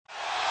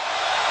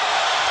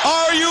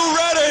Are you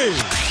ready?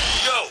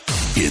 Go!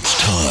 It's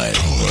time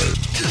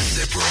to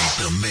separate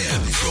the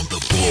men from the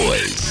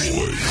boys.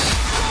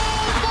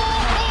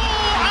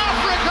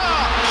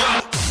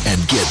 Africa!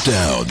 And get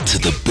down to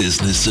the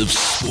business of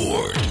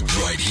sport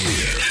right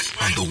here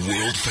on the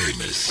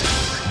world-famous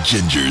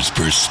Ginger's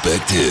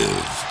Perspective.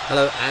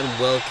 Hello and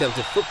welcome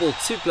to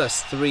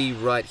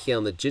Football2Plus3 right here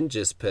on the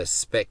Ginger's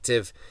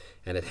Perspective.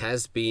 And it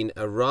has been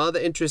a rather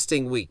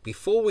interesting week.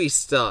 Before we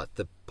start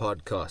the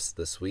podcast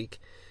this week,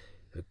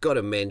 I've got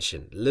to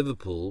mention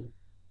Liverpool.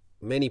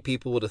 Many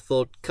people would have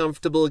thought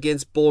comfortable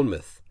against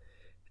Bournemouth.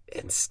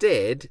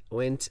 Instead,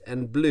 went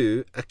and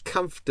blew a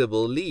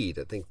comfortable lead.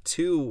 I think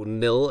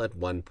 2-0 at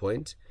one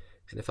point.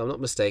 And if I'm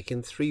not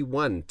mistaken,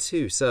 3-1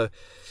 too. So,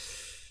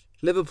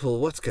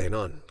 Liverpool, what's going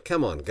on?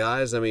 Come on,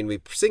 guys. I mean,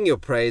 we sing your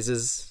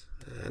praises,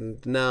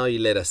 and now you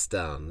let us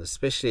down,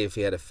 especially if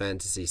you had a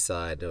fantasy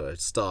side or a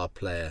star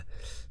player.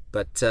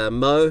 But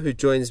Mo, who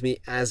joins me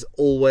as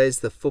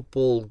always, the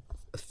football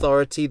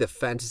authority, the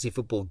fantasy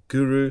football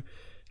guru.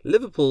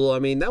 Liverpool, I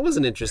mean, that was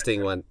an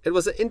interesting one. It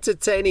was an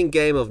entertaining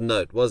game of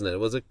note, wasn't it? It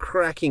was a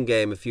cracking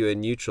game if you were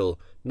neutral,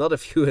 not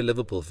if you were a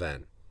Liverpool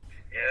fan.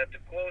 Yeah, to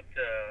quote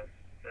Sir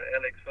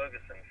Alex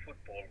Ferguson,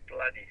 football,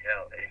 bloody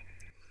hell, eh?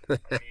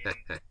 I mean,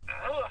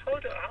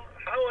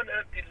 how on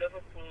earth did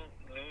Liverpool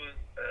lose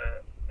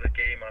the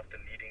game after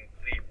leading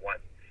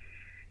 3-1?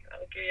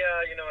 Okay,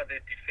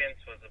 their defense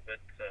was a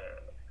bit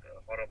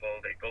horrible.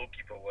 Their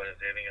goalkeeper was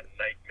having a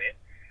nightmare.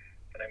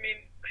 But I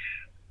mean,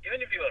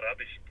 even if you are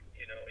rubbish,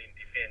 in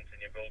defense and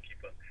your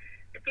goalkeeper,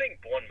 you're playing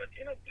Bournemouth,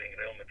 you're not playing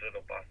Real Madrid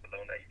or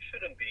Barcelona. You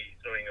shouldn't be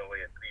throwing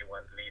away a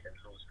 3-1 lead and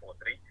lose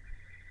 4-3.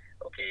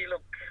 Okay,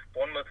 look,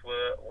 Bournemouth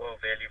were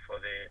value for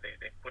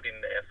they put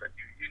in the effort.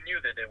 You knew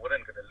that they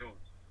weren't going to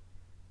lose.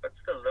 But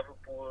still,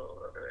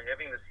 Liverpool,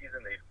 having the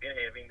season they've been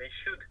having, they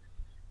should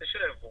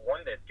have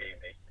won that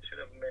game. They should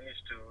have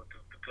managed to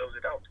close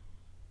it out.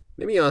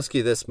 Let me ask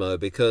you this,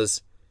 Mo, because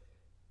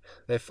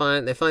they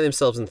find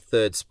themselves in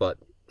third spot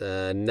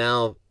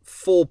now,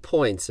 4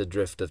 points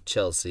adrift of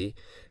Chelsea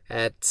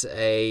at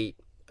a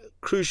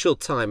crucial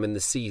time in the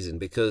season,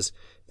 because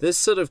this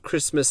sort of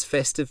Christmas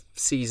festive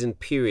season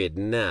period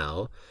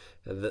now,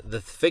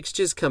 the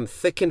fixtures come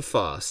thick and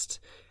fast.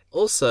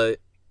 Also,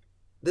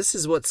 this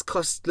is what's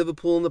cost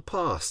Liverpool in the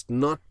past,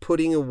 not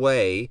putting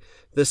away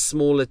the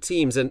smaller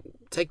teams. And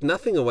take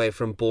nothing away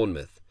from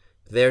Bournemouth.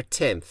 They're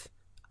 10th,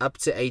 up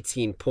to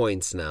 18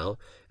 points now.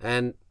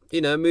 And,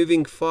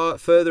 moving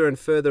further and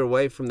further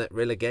away from that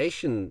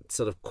relegation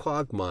sort of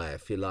quagmire,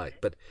 if you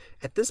like. But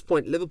at this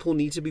point, Liverpool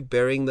need to be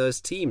burying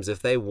those teams if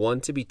they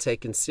want to be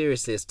taken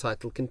seriously as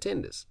title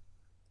contenders.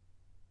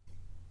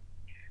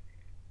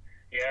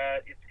 Yeah,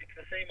 it's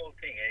the same old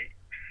thing, eh?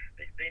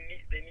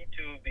 They need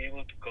to be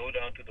able to go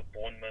down to the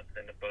Bournemouth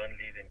and the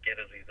Burnleys and get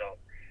a result,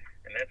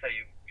 and that's how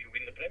you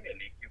win the Premier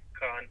League. You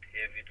can't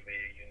have it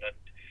where you're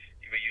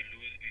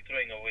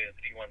throwing away a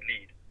 3-1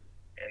 lead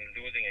and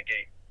losing a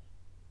game.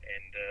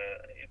 And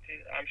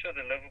I'm sure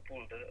the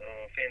Liverpool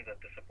fans are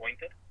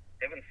disappointed.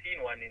 Haven't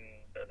seen one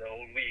in the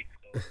whole week,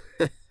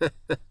 so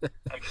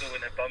I'm sure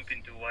when I bump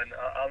into one,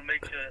 I'll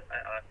make sure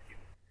I ask you.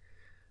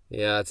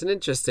 Yeah, it's an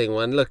interesting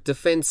one. Look,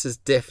 defence is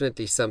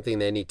definitely something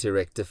they need to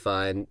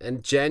rectify.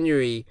 And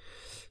January,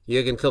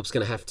 Jurgen Klopp's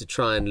going to have to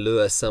try and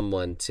lure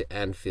someone to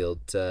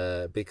Anfield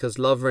because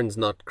Lovren's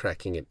not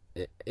cracking it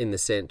in the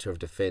centre of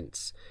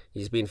defence.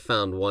 He's been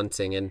found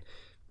wanting.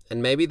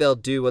 And maybe they'll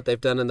do what they've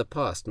done in the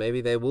past. Maybe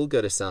they will go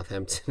to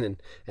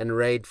Southampton and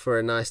raid for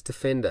a nice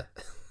defender.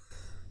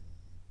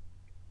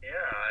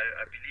 Yeah,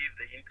 I believe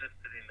they're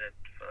interested in that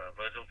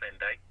Virgil van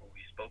Dijk, who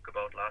we spoke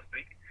about last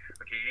week.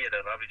 Okay, he had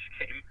a rubbish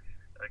game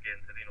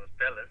against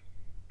Palace,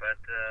 but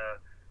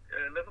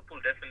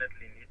Liverpool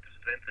definitely need to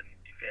strengthen in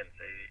defence.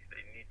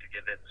 They need to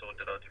get that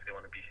sorted out if they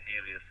want to be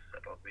serious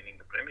about winning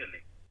the Premier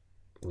League.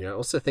 Yeah, I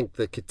also think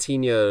the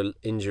Coutinho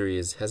injury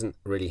hasn't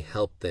really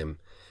helped them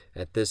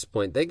at this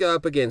point. They go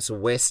up against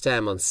West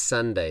Ham on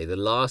Sunday, the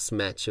last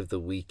match of the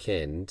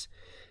weekend.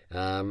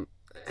 At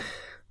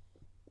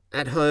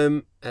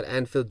home at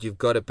Anfield, you've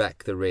got to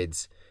back the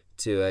Reds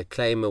to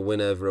claim a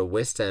win over a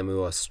West Ham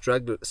who are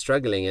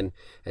struggling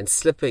and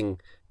slipping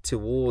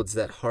towards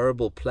that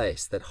horrible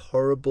place, that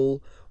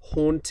horrible,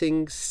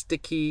 haunting,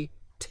 sticky,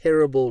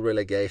 terrible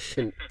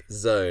relegation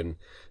zone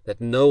that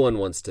no one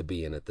wants to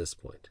be in at this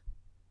point.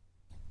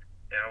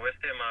 Yeah,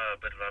 West Ham are a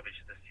bit rubbish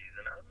this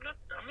season.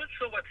 I'm not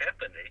sure what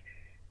happened.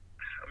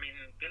 I mean,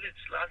 Village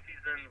last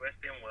season,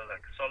 West Ham were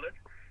like solid,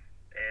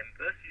 and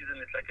this season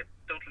it's like a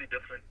totally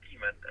different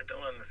team. I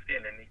don't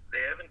understand, and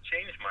they haven't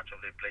changed much of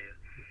their players.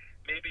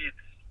 Maybe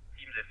it's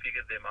teams have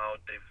figured them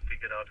out. They've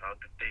figured out how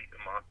to take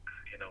Mark,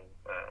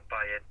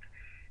 Payet,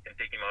 and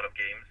take him out of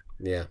games.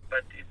 Yeah.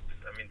 But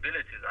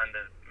Village is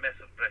under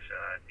massive pressure.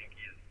 I think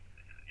he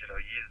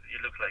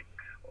looks like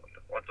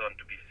what's on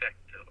to be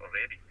sacked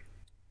already.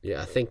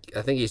 Yeah, I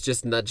think he's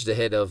just nudged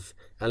ahead of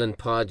Alan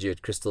Pardew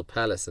at Crystal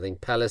Palace. I think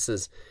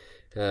Palace's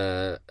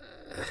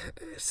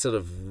sort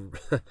of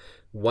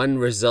one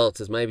result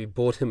has maybe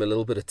bought him a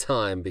little bit of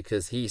time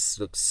because he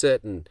looks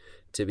certain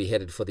to be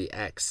headed for the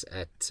axe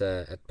at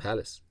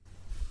Palace.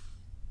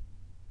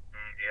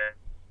 Yeah.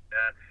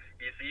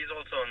 He's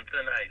also on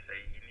thin ice.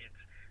 He needs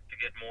to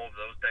get more of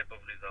those type of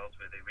results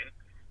where they win.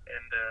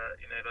 And,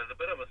 it was a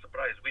bit of a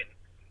surprise win.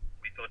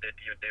 We thought that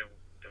they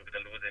were going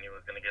to lose and he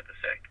was going to get the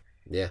sack.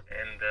 Yeah.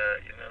 And,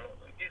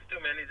 these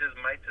two managers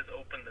might just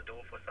open the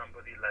door for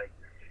somebody like,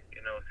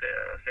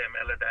 Sam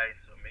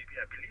Allardyce, or maybe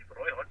I believe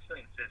Roy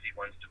Hodgson says he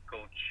wants to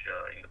coach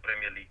in the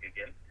Premier League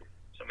again.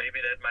 So maybe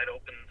that might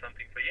open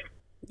something for him.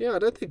 Yeah, I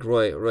don't think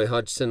Roy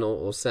Hodgson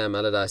or Sam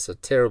Allardyce are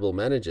terrible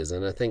managers,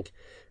 and I think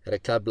at a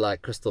club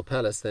like Crystal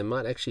Palace they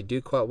might actually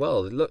do quite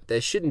well. Look, they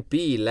shouldn't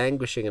be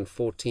languishing in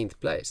 14th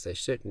place. They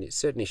certainly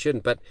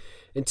shouldn't. But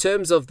in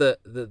terms of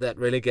that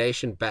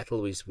relegation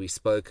battle we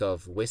spoke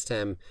of, West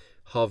Ham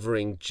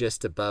hovering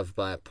just above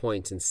by a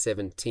point in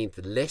 17th,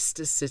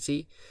 Leicester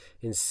City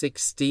in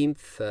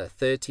 16th,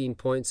 13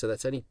 points, so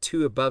that's only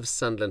 2 above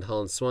Sunderland,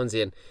 Hull and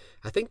Swansea. And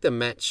I think the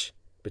match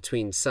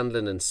between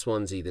Sunderland and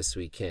Swansea this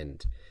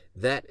weekend,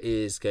 that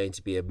is going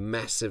to be a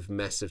massive,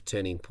 massive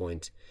turning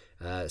point.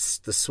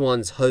 The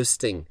Swans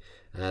hosting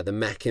the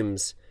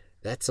Mackems.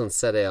 That's on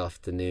Saturday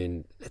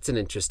afternoon. That's an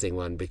interesting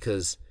one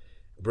because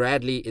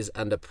Bradley is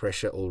under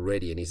pressure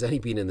already and he's only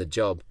been in the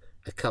job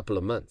a couple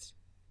of months.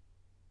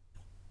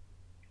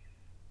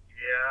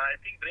 Yeah, I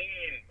think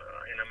bringing in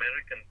an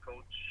American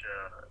coach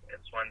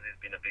at Swansea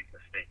has been a big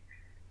mistake.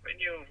 When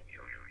you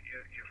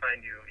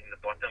find you in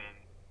the bottom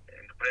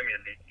in the Premier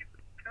League, you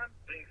can't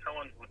bring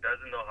someone who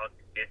doesn't know how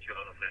to get you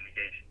out of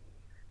relegation.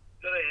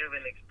 You've got to have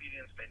an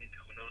experienced manager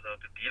who knows how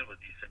to deal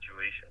with these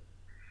situations.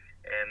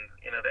 And,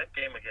 that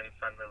game against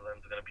Sunderland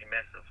is going to be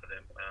massive for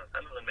them.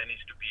 Sunderland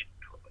managed to beat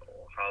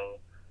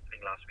Hull, I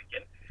think, last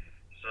weekend.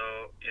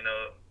 So,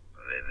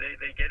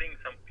 they're getting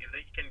some, if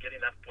they can get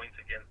enough points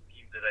against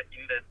teams that are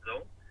in that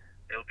zone,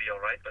 they'll be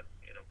all right. But,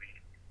 we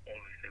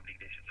always say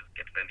they should just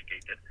get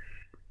relegated.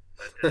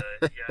 But,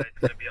 it's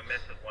going to be a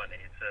massive one.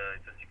 It's a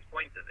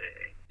 6-pointer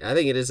there. I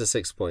think it is a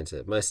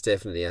 6-pointer, most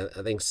definitely.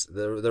 I think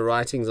the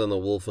writing's on the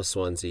wall for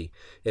Swansea.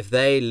 If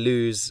they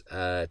lose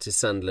to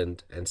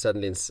Sunderland and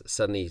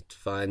suddenly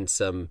find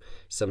some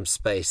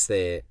space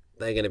there,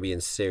 they're going to be in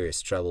serious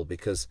trouble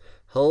because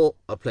Hull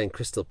are playing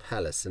Crystal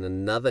Palace in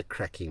another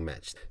cracking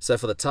match. So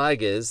for the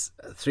Tigers,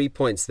 3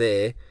 points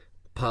there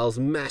piles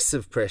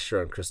massive pressure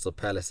on Crystal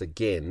Palace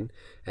again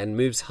and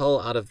moves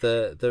Hull out of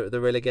the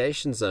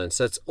relegation zone.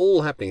 So it's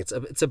all happening.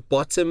 It's a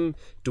bottom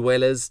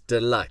dwellers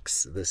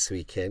deluxe this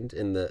weekend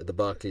in the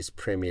Barclays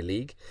Premier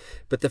League.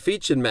 But the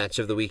featured match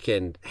of the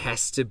weekend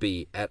has to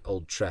be at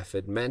Old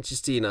Trafford.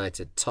 Manchester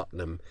United,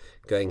 Tottenham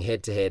going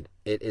head to head.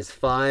 It is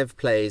 5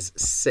 plays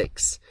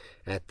 6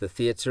 at the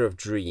Theatre of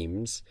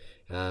Dreams.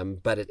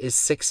 But it is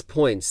 6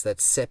 points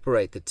that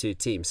separate the two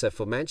teams. So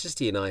for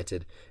Manchester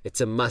United, it's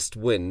a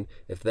must-win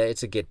if they're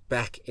to get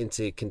back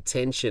into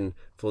contention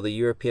for the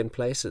European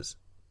places.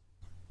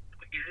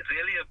 Is it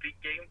really a big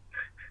game?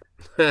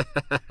 I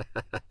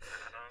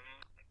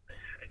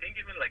think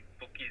even like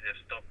bookies have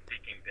stopped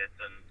taking bets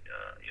on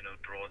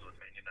draws with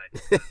Man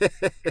United.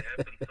 It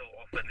happens so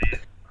often,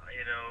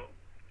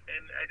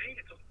 and I think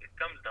it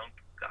comes down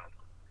to karma.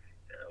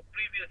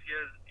 Previous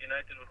years,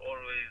 United would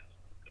always,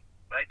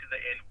 right at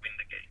the end, win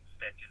the game,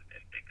 matches,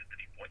 and take the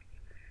 3 points.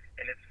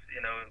 And it's,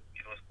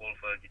 it was Paul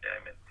Fergie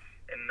time,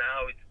 and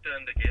now it's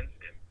turned against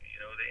them.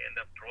 They end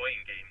up drawing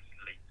games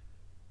late.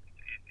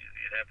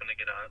 It happened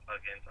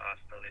against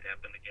Arsenal, it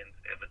happened against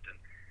Everton.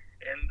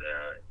 And,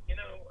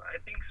 I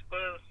think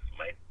Spurs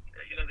might,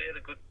 they had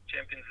a good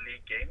Champions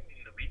League game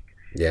in the week.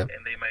 Yeah.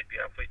 And they might be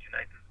up for it.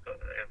 United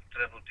have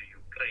traveled to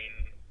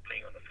Ukraine,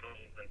 playing on the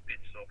frozen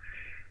pitch. So,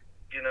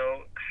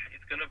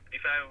 it's going to,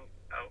 if I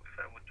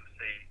were to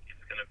say,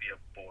 it's going to be a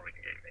boring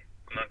game.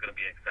 It's not going to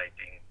be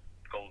exciting,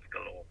 goals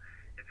galore.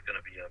 It's going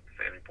to be a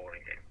very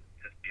boring game.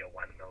 Just be a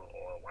 1-0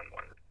 or a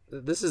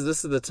 1-1. This is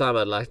the time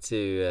I'd like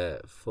to,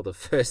 for the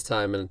first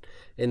time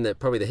in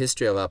probably the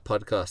history of our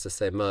podcast, to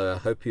say, Mo, I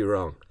hope you're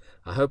wrong.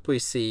 I hope we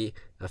see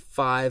a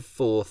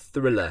 5-4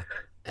 thriller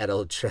at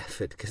Old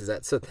Trafford because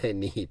that's what they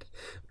need.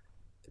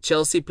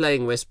 Chelsea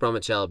playing West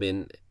Bromwich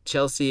Albion.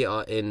 Chelsea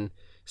are in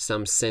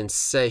some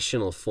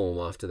sensational form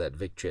after that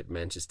victory at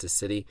Manchester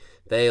City.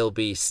 They'll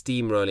be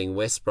steamrolling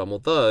West Brom,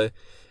 although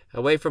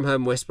away from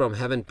home West Brom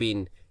haven't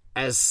been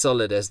as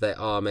solid as they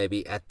are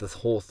maybe at the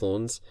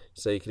Hawthorns,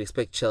 so you can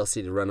expect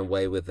Chelsea to run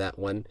away with that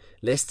one.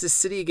 Leicester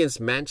City against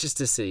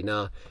Manchester City.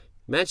 Now,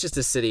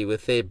 Manchester City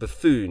with their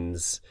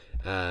buffoons,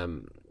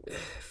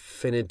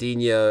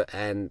 Fernandinho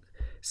and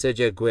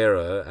Sergio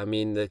Aguero, I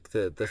mean,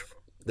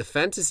 the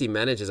fantasy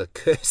managers are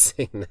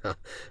cursing now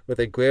with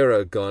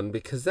Aguero gone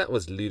because that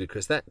was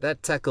ludicrous.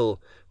 That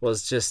tackle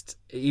was just,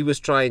 he was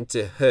trying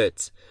to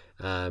hurt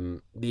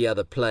the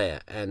other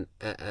player, and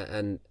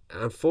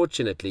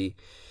unfortunately,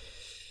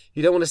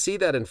 you don't want to see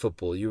that in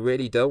football. You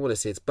really don't want to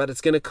see it, but it's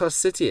going to cost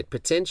City. It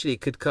potentially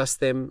could cost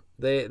them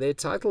their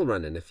title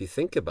run-in if you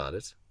think about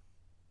it.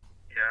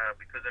 Yeah,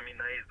 because now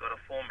he's got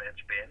a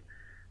 4-match ban.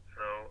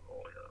 So,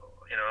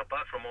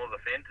 apart from all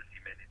the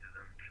fantasy managers,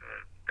 I'm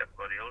sure Pep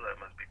Guardiola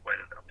must be quite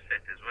as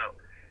upset as well.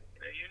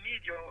 You need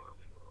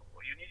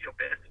need your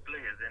best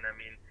players. And I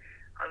mean,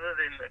 other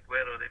than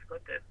Aguero, they've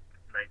got that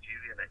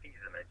Nigerian. I think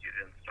he's a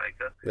Nigerian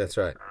striker. That's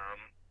right.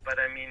 But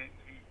I mean,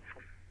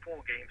 for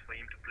 4 games for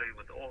him to play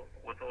with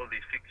all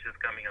these fixtures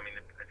coming. I mean,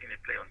 I think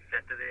they play on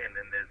Saturday, and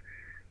then there's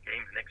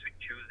games next week,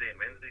 Tuesday and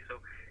Wednesday. So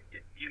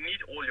you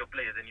need all your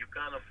players, and you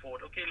can't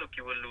afford. Okay, look,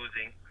 you were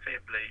losing.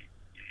 Fair play.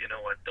 You know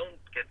what? Don't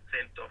get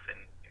sent off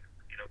and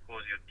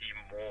cause your team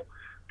more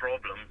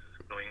problems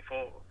going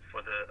for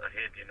the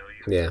ahead.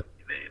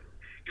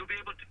 You'll be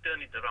able to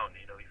turn it around.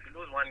 If you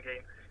lose one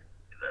game,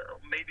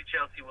 maybe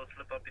Chelsea will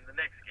slip up in the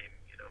next game.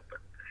 But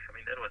I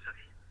mean, it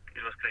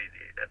was crazy.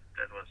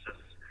 That was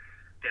just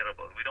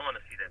terrible. We don't want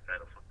to see that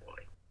kind of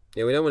footballing.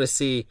 Yeah, we don't want to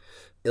see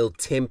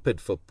ill-tempered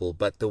football,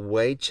 but the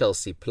way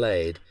Chelsea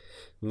played,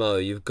 Mo,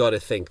 you've got to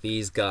think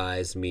these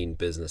guys mean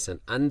business. And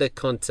under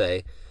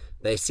Conte,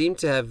 they seem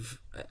to have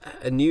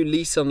a new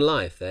lease on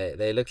life.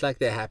 They look like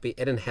they're happy.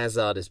 Eden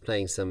Hazard is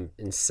playing some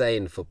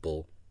insane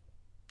football.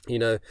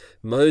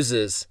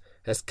 Moses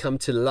has come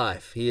to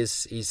life.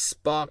 He's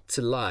sparked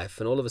to life,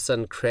 and all of a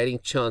sudden creating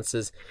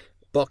chances,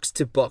 box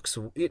to box.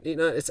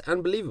 It's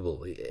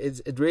unbelievable.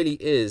 It really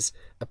is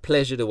a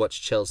pleasure to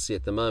watch Chelsea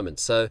at the moment.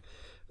 So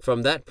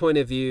from that point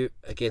of view,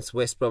 against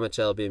West Bromwich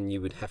Albion,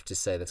 you would have to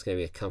say that's going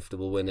to be a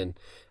comfortable win. And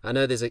I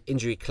know there's an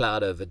injury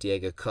cloud over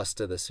Diego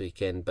Costa this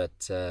weekend,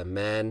 but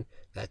man,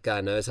 that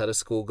guy knows how to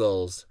score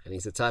goals, and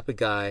he's the type of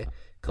guy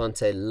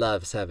Conte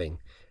loves having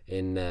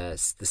in the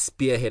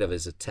spearhead of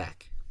his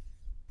attack.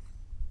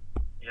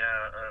 Yeah,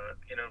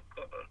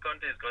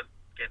 Conte is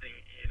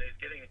he's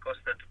getting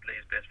Costa to play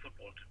his best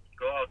football, to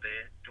go out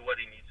there, do what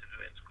he needs to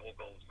do and score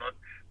goals, not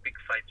big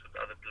fights with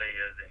other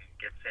players and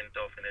get sent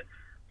off in it.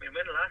 I mean,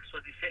 when last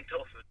was he sent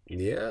off?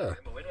 Yeah.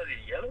 When was he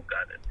yellow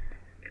carded?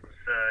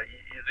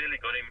 He's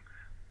really got him,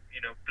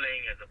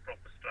 playing as a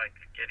proper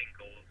striker, getting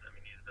goals. I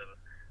mean, he's the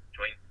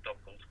joint top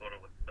goal scorer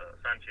with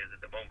Sanchez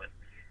at the moment,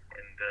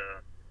 and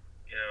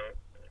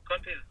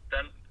Conte's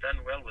done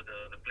well with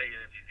the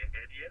players he's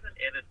had. He hasn't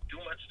added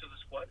too much to the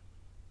squad,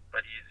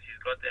 but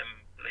he's got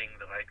them playing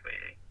the right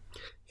way.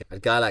 A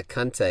guy like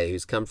Kante,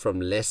 who's come from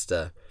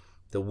Leicester,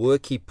 the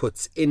work he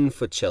puts in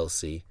for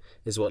Chelsea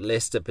is what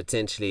Leicester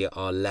potentially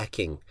are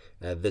lacking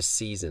this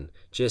season.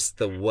 Just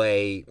the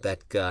way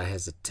that guy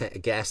has a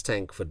gas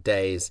tank for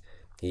days.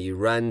 He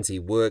runs, he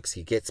works,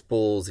 he gets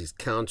balls, he's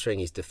countering,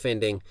 he's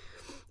defending.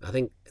 I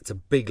think it's a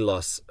big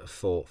loss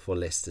for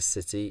Leicester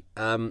City.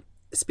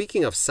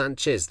 Speaking of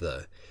Sanchez,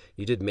 though,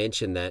 you did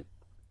mention that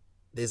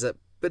there's a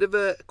bit of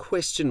a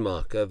question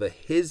mark over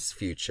his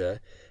future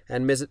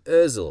and Mesut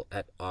Ozil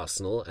at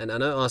Arsenal. And I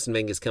know Arsene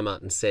Wenger's come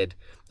out and said,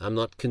 I'm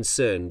not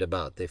concerned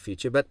about their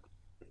future, but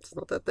it's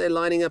not that they're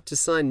lining up to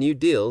sign new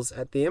deals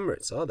at the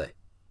Emirates, are they?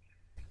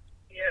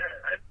 Yeah,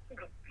 I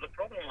think the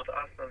problem with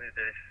Arsenal is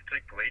their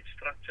strict wage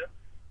structure.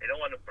 They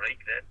don't want to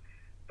break that.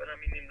 But I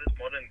mean, in this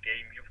modern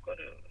game, they've got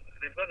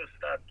to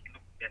start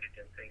looking at it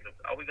and saying, look,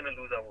 are we going to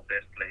lose our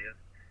best players?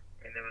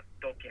 I mean, they were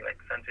talking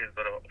like Sanchez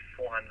got a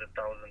 £400,000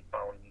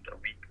 a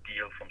week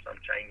deal from some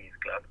Chinese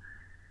club,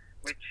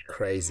 which,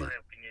 crazy, in my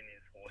opinion,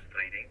 is horse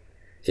trading.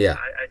 Yeah.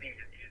 I think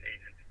his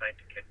agent is trying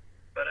to get.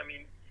 But I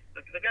mean,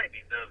 the guy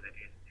deserves it.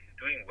 He's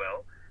doing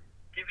well.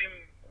 Pay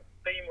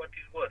him what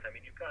he's worth. I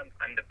mean, you can't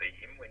underpay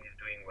him when he's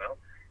doing well,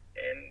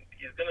 and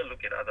he's going to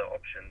look at other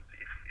options.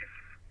 If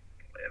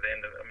at the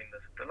end,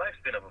 the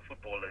lifespan of a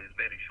footballer is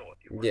very short.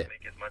 You want to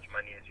make as much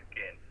money as you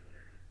can.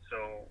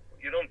 So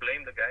you don't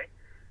blame the guy.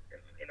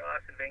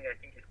 Arsene Wenger, I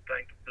think he's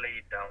trying to play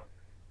it down.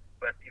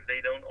 But if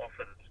they don't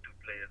offer those two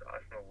players,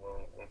 Arsenal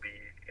will be,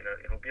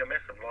 it will be a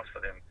massive loss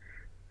for them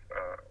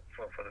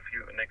for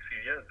the next few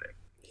years. Then.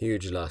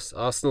 Huge loss.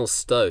 Arsenal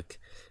Stoke.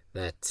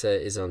 That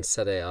is on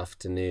Saturday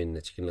afternoon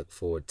that you can look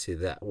forward to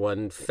that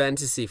one.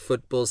 Fantasy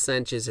football.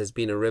 Sanchez has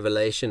been a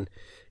revelation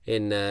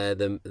in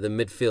the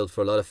midfield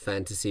for a lot of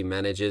fantasy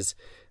managers.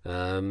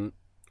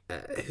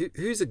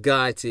 Who's a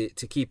guy to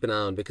keep an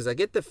eye on? Because I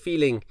get the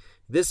feeling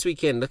this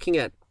weekend, looking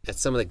at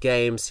some of the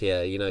games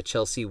here,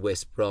 Chelsea,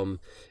 West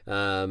Brom,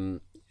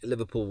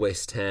 Liverpool,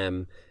 West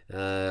Ham,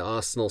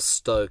 Arsenal,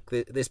 Stoke,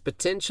 there's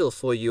potential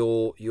for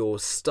your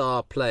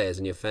star players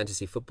and your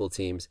fantasy football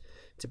teams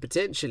to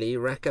potentially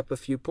rack up a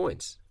few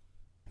points.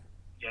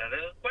 Yeah, there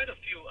are quite a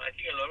few. I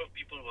think a lot of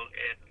people will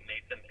add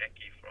Nathan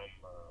Ake from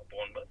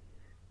Bournemouth.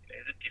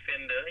 As a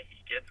defender, he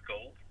gets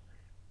goals,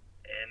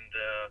 and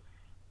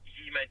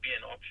he might be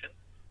an option.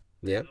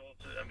 Yeah.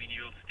 Also,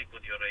 you'll stick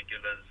with your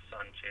regulars,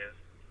 Sanchez.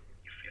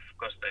 If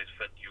Costa is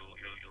fit, you'll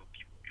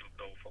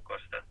go for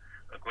Costa.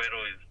 Aguero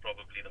is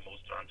probably the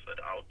most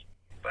transferred out.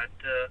 But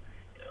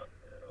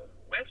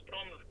West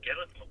Brom's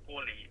Gareth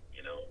McCauley,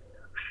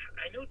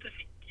 I notice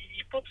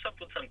he pops up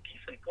with some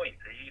decent points.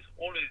 He's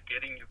always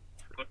getting you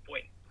good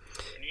points,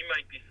 and he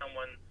might be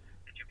someone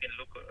that you can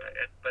look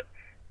at. But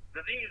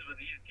the thing is with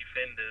these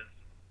defenders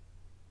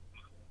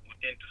who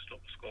tend to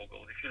score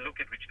goals, if you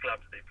look at which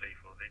clubs they play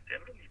for, they're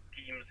generally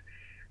teams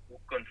who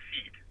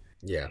concede.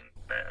 Yeah.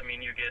 I think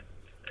you get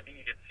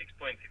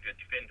 6 points if your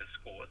defender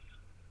scores,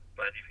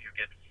 but if you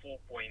get 4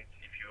 points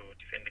if your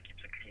defender keeps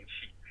a clean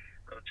sheet.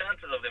 The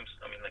chances of them,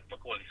 I mean, like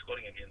Macaulay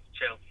scoring against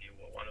Chelsea,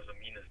 were one of the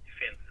meanest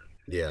defenses.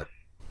 Yeah.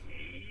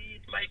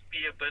 It might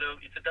be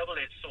it's a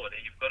double-edged sword.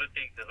 You've got to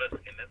take the risk,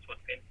 and that's what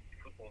fantasy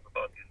football is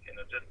about.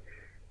 Just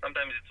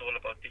sometimes it's all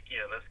about taking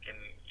a risk, and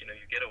you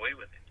get away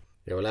with it.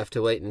 Yeah, we'll have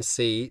to wait and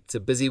see. It's a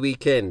busy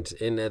weekend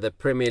in the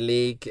Premier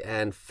League,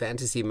 and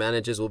fantasy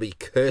managers will be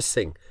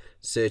cursing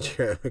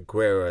Sergio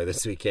Aguero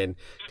this weekend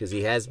because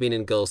he has been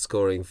in goal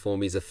scoring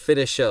form. He's a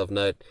finisher of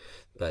note,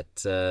 but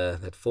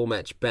that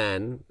 4-match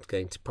ban is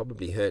going to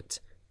probably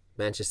hurt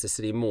Manchester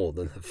City more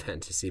than the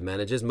fantasy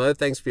managers. Mo,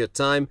 thanks for your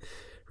time.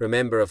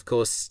 Remember, of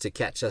course, to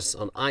catch us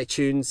on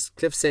iTunes,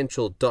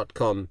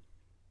 cliffcentral.com,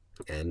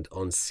 and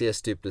on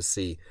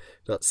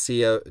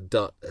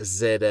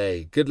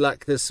cs2plus3.co.za. Good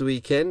luck this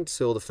weekend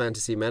to all the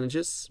fantasy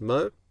managers.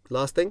 Mo,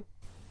 last thing?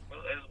 Well,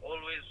 as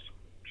always,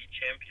 be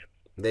champions.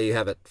 There you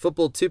have it.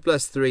 Football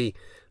 2+3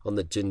 on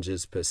the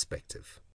Ginger's Perspective.